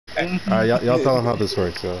Alright, y'all tell him how this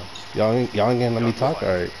works, yo. Y'all ain't gonna let me talk?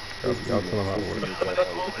 Alright. Y'all tell him how it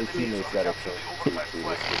works. His teammates gotta show.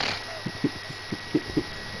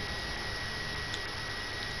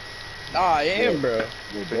 Nah, I am, bro.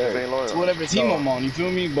 It's whatever team I'm on, you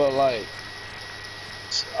feel me? But like,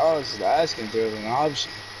 I was just asking if there was an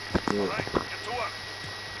option.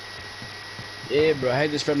 Yeah, bro. I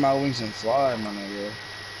had to spread my wings and fly, my nigga.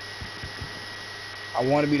 I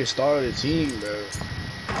want to be the star of the team, bro.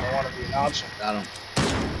 I don't want to be an option. Got him.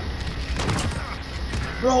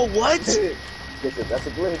 Bro, what? That's a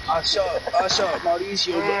glitch. I shot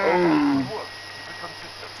Mauricio.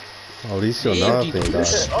 Mauricio nothing, dog.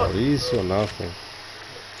 Mauricio nothing.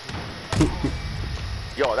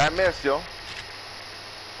 Yo, that missed, yo.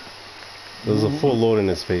 There's a full load in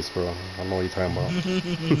his face, bro. I don't know what you're talking about.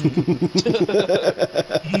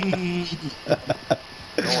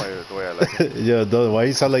 The way I like it. Yo, dude, why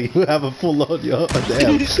you sound like you have a full load, yo?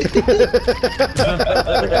 Damn.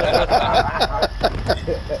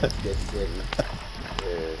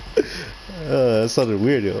 That sounded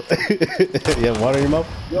weird, yo. You have water in your mouth?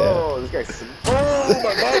 Yo, this guy's. Oh,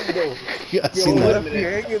 my body, though. Yeah, I Yo, seen what that. if he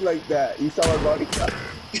hanging like that? You saw my body.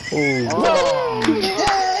 Oh.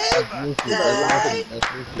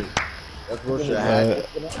 That's bullshit. I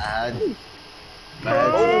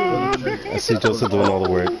I see Joseph doing all the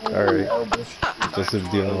work. Alright.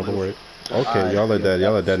 Joseph doing all the work. Okay, y'all are dead.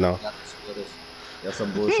 Y'all are dead now. That's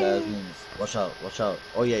some bullshit ass moves. Watch out, watch out.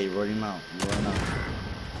 Oh yeah, you already out. You already out.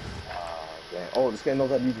 Oh, this guy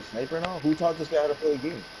knows how to use a sniper now? Who taught this guy how to play a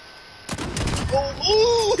game?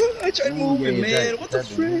 Oh, I tried moving, man. What the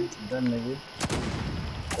frick?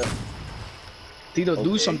 Tito,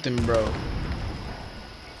 do something, bro.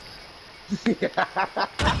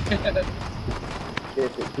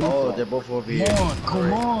 Oh, they're both over here.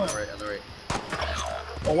 Come on. Alright.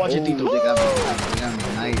 Oh, watch it, Tito. They got me.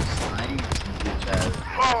 Nice.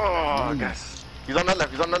 Oh, yes. He's on the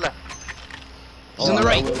left. He's on the left. He's on the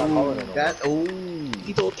right.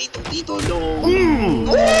 Tito, no.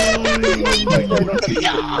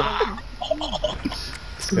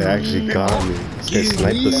 This guy actually got me. This guy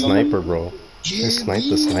sniped the sniper, bro. He sniped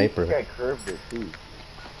the sniper. This guy curved it, too.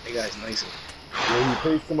 Hey, guys, nice. Yo, you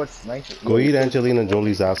play so much sniper. Go eat Angelina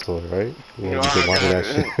Jolie's asshole, right? You know, you've been watching that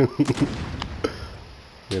shit.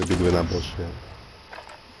 You gotta be doing that bullshit.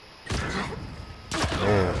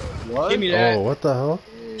 Damn. What? Give me that. Oh, what the hell?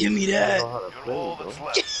 Give me that. Bro, that's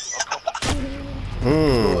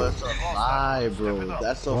a lie, bro.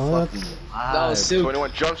 That's a fucking lie. That was silk.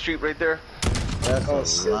 21 Jump Street right there.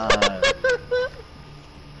 That's a lie.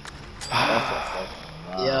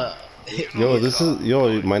 Yeah. Yo,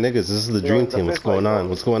 my niggas, this is the dream team. What's going on?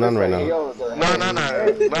 What's going on right now? No. They're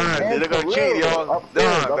gonna cheat, yo. No,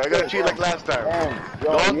 they're gonna cheat like last time.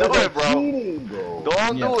 Don't do it, bro.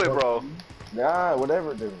 Don't do it, bro. Nah,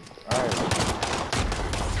 whatever, dude. Alright.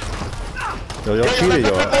 Yo, y'all cheated,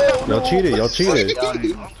 yo. Y'all cheated.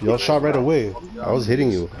 Y'all shot right away. I was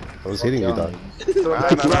hitting you. dog. No.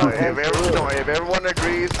 If everyone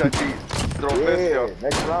agrees that cheat, throw fist, yo.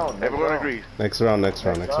 Next round. Everyone agrees. Next round. I just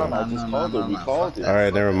called it. We called it.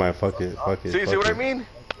 Alright, never mind. Fuck it. See what I mean?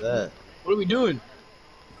 What are we doing?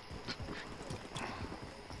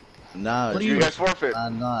 Nah, You guys forfeit.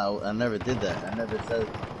 no, I never did that. I never said.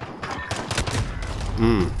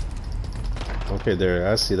 Okay, Derek.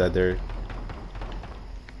 I see that, Derek.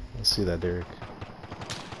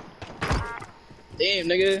 Damn,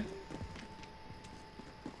 nigga.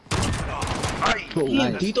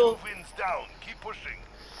 Nice. Tito.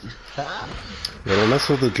 Yo, don't mess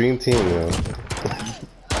with the dream team, yo.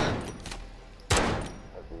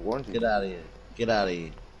 Get out of here. Get out of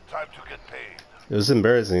here. Time to get paid. It was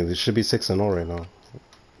embarrassing. They should be 6-0 right now.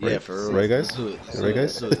 Yeah, for real. Right, guys? Right,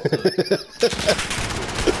 guys?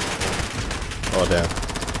 Oh, damn.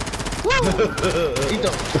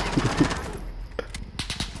 Tito.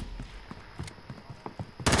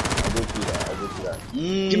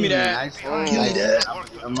 Give me that. Nice. Give me that.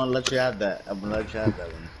 I'm gonna let you have that. one.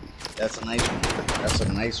 That's a nice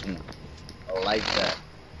one. I like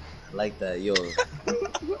that. Yo.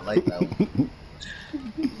 I like that one.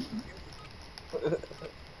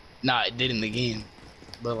 Nah, it did in the game.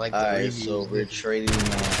 But like the Alright, reviews, so we're trading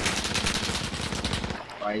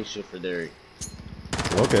Aisha for Derek.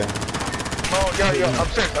 Okay. Oh, yo,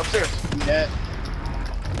 upstairs. Yeah.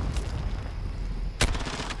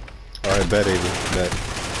 Alright, bet, Aiden. Bet.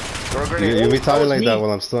 Throw a grenade. You be talking like me. that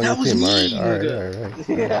while I'm still on That your was team. me, Alright.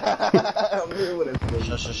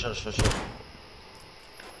 Shush.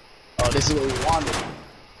 Oh, this is what we wanted.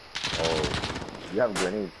 Oh, you have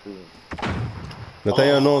grenades too.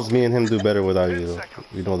 Nathaniel knows me and him do better without you, though.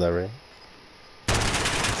 You know that, right?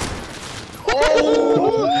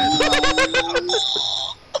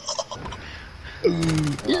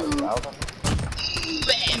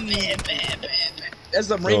 That's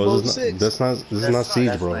the Rainbow Six. This is not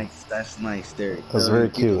Siege, bro. Nice. That's nice, Derek. That's very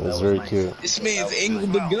cute. That's very cute. This man's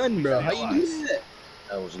angled the gun, bro. How you do that?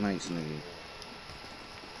 That was nice, nigga.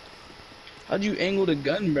 How'd you angle the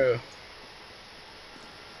gun, bro?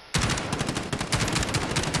 I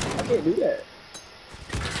can't do that.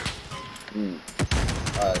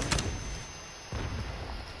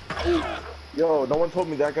 Yo, no one told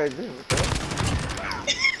me that guy's in. What the hell?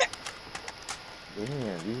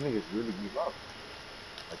 Damn, these niggas really gave up.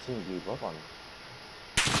 My team gave up on him.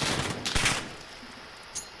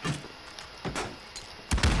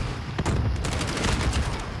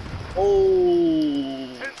 Oh.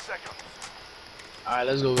 10 seconds. Alright,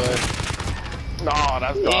 let's go, guys. No,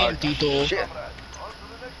 that's Damn, dark. Tito. Shit.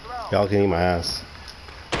 Y'all can eat my ass.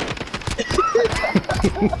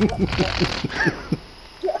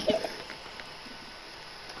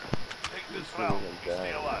 Take this round.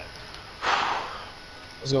 Stay alive.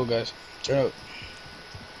 Let's go, guys. Turn up.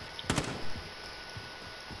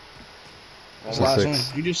 That's the last 6.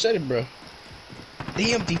 one. You just said it, bro.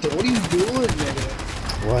 Damn, Tito, what are you doing,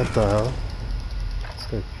 nigga? What the hell? It's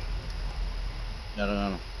good.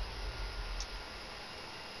 No.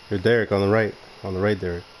 You're Derek on the right. On the right,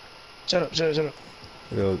 Derek. Shut up.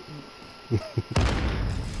 Yo.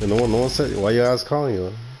 no one said. Why you guys calling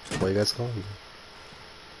you? Why you guys calling you?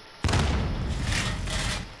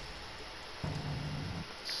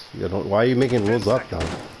 You don't, why are you making rules up now?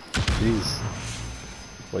 Jeez.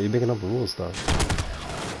 Why are you making up rules, dog?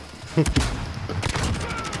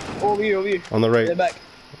 Over here. On the right. Get back.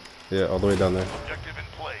 Yeah, all the way down there. Objective in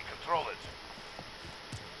play. Control it.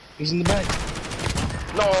 He's in the back.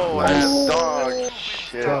 No, Nice. that's dog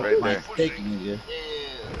shit right My there. steak, nigga.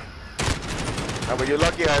 Nah, but you're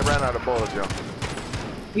lucky I ran out of bullets, yo.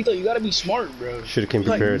 Tito, you gotta be smart, bro. Should've came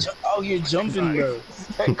Like, prepared. oh, you're jumping, bro.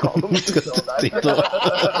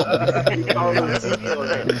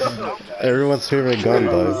 Everyone's favorite gun,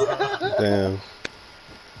 dog. Damn.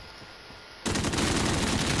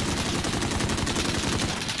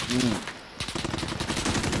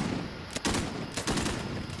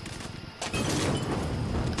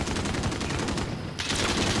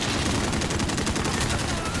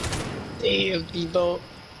 Damn, Tito.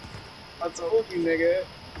 I told you, nigga.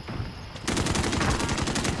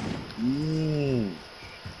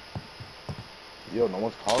 Yo, no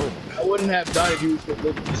one's calling me. I wouldn't have died if you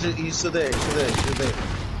was He's still there.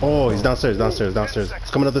 Oh, he's downstairs.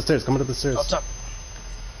 He's coming up the stairs. up top.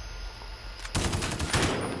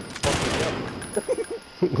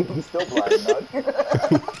 I'm still blind, dog.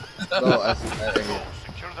 No, I see.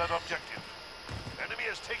 Secure that objective. Enemy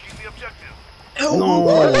is taking the objective. No.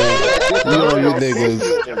 Yo, you niggas.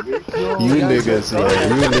 You niggas, bro.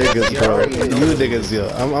 You niggas, yo.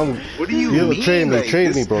 I'm. What do you Yo, mean? trade me, like,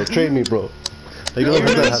 trade me, bro. How you gonna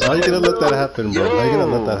let that happen? How you gonna let that happen, bro? How you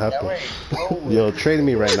gonna let that happen? Yo, trade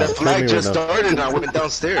me right now. The flag Trade me just right now. started and I went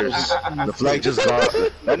downstairs. The flag just got.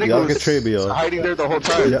 That nigga Y'all can was trade me, yo. hiding there the whole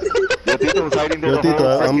time. Yeah. Yo, Tito was hiding there Yo, the whole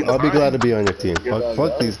Tito, freaking I'll be time. glad to be on your team.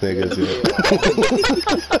 Fuck these niggas, yo.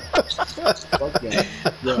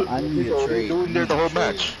 Yo, I need a trade. Doing there the whole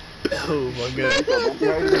match. Oh my god.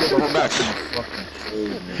 The whole match.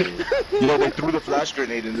 You know, they threw the flash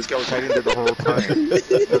grenade and this guy was hiding there the whole time.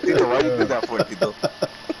 Yo, Tito, why you did that for, Tito?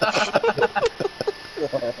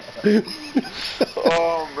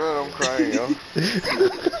 Oh man, I'm crying, yo.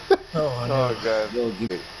 Oh god. Yo,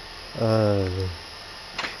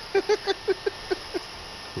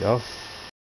 Y'all